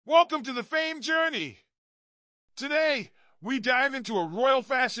Welcome to the fame journey. Today, we dive into a royal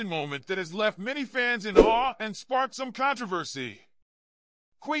fashion moment that has left many fans in awe and sparked some controversy.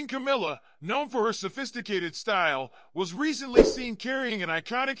 Queen Camilla, known for her sophisticated style, was recently seen carrying an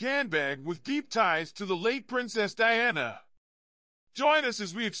iconic handbag with deep ties to the late Princess Diana. Join us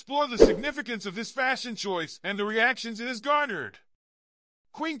as we explore the significance of this fashion choice and the reactions it has garnered.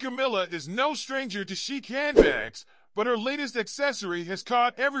 Queen Camilla is no stranger to chic handbags, but her latest accessory has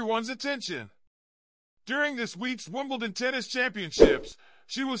caught everyone's attention. During this week's Wimbledon Tennis Championships,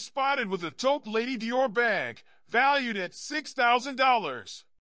 she was spotted with a taupe Lady Dior bag, valued at $6,000.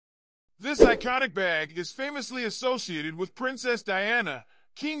 This iconic bag is famously associated with Princess Diana,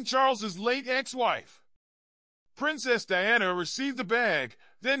 King Charles's late ex-wife. Princess Diana received the bag,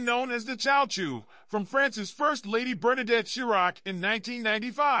 then known as the Chouchou, from France's First Lady Bernadette Chirac in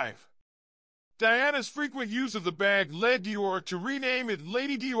 1995. Diana's frequent use of the bag led Dior to rename it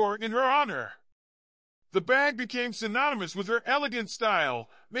Lady Dior in her honor. The bag became synonymous with her elegant style,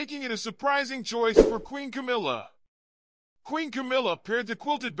 making it a surprising choice for Queen Camilla. Queen Camilla paired the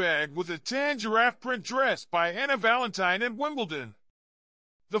quilted bag with a tan giraffe print dress by Anna Valentine at Wimbledon.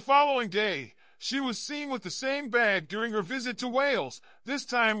 The following day, she was seen with the same bag during her visit to Wales, this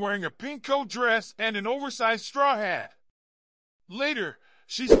time wearing a pink coat dress and an oversized straw hat. Later,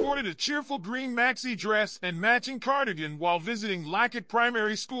 she sported a cheerful green maxi dress and matching cardigan while visiting Lackett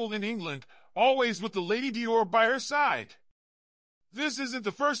Primary School in England, always with the Lady Dior by her side. This isn't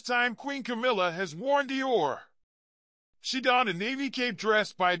the first time Queen Camilla has worn Dior. She donned a navy cape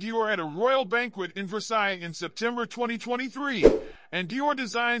dress by Dior at a royal banquet in Versailles in September 2023, and Dior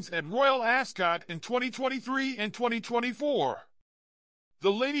designs at Royal Ascot in 2023 and 2024.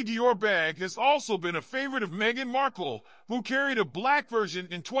 The Lady Dior bag has also been a favorite of Meghan Markle, who carried a black version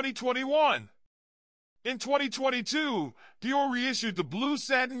in 2021. In 2022, Dior reissued the blue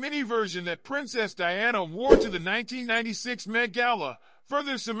satin mini version that Princess Diana wore to the 1996 Met Gala,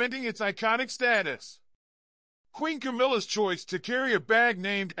 further cementing its iconic status. Queen Camilla's choice to carry a bag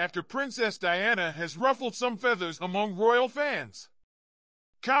named after Princess Diana has ruffled some feathers among royal fans.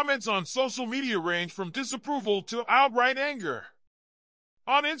 Comments on social media range from disapproval to outright anger.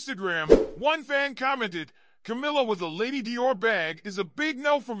 On Instagram, one fan commented, "Camilla with a Lady Dior bag is a big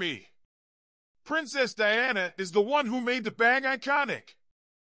no for me. Princess Diana is the one who made the bag iconic."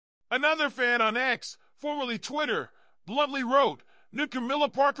 Another fan on X, formerly Twitter, bluntly wrote, "New Camilla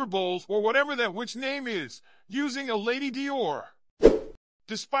Parker Bowles or whatever that witch name is, using a Lady Dior."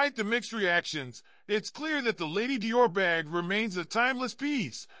 Despite the mixed reactions, it's clear that the Lady Dior bag remains a timeless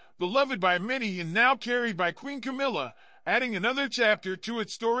piece, beloved by many and now carried by Queen Camilla, adding another chapter to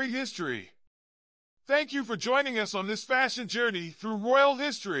its storied history. Thank you for joining us on this fashion journey through royal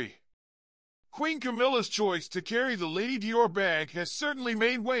history. Queen Camilla's choice to carry the Lady Dior bag has certainly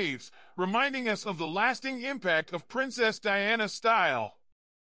made waves, reminding us of the lasting impact of Princess Diana's style.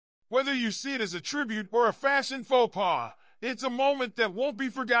 Whether you see it as a tribute or a fashion faux pas, it's a moment that won't be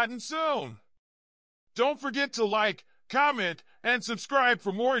forgotten soon. Don't forget to like, comment, and subscribe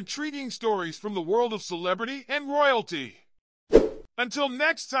for more intriguing stories from the world of celebrity and royalty. Until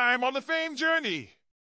next time on the fame journey.